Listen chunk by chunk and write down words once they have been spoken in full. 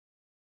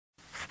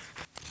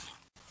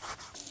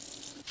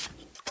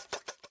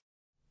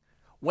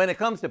When it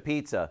comes to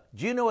pizza,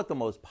 do you know what the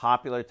most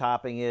popular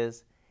topping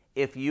is?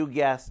 If you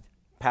guessed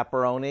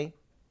pepperoni,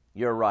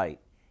 you're right.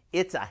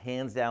 It's a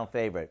hands-down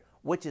favorite,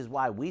 which is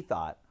why we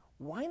thought,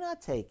 why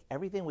not take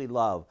everything we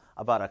love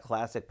about a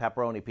classic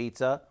pepperoni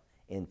pizza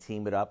and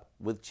team it up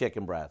with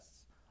chicken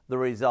breasts? The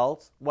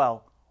results?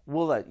 Well,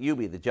 we'll let you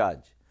be the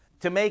judge.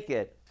 To make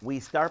it, we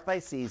start by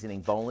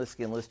seasoning boneless,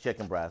 skinless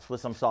chicken breasts with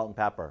some salt and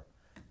pepper.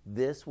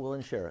 This will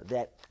ensure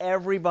that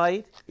every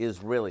bite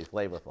is really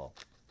flavorful.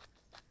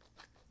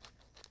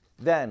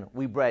 Then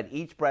we bread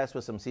each breast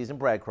with some seasoned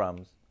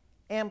breadcrumbs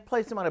and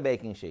place them on a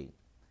baking sheet.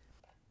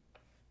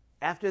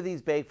 After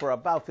these bake for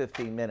about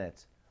 15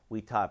 minutes, we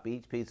top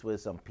each piece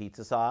with some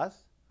pizza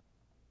sauce,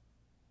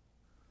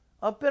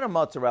 a bit of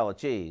mozzarella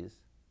cheese,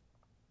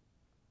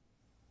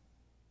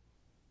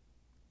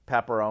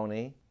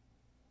 pepperoni,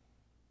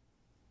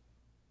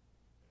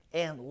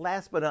 and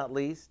last but not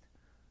least,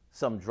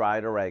 some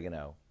dried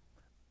oregano.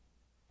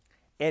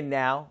 And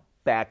now,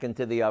 back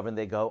into the oven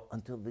they go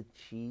until the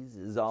cheese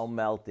is all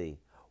melty.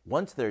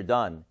 Once they're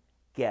done,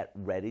 get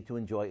ready to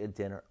enjoy a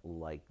dinner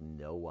like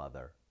no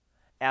other.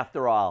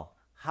 After all,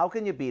 how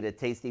can you beat a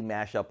tasty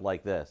mashup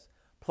like this?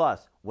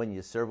 Plus, when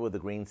you serve it with a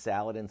green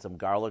salad and some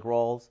garlic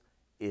rolls,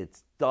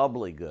 it's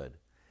doubly good.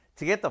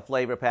 To get the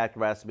flavor-packed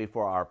recipe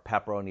for our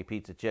pepperoni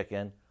pizza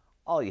chicken,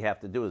 all you have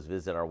to do is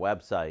visit our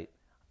website.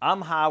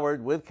 I'm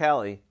Howard with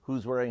Kelly,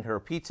 who's wearing her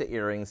pizza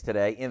earrings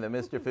today in the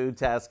Mr. Food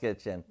Test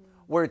Kitchen,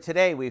 where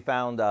today we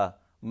found a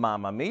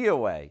Mamma Mia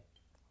way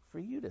for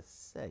you to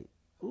say,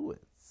 ooh,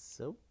 it's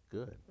so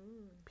good.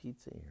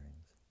 Pizza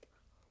earrings.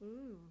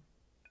 Mm.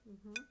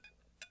 Mm-hmm.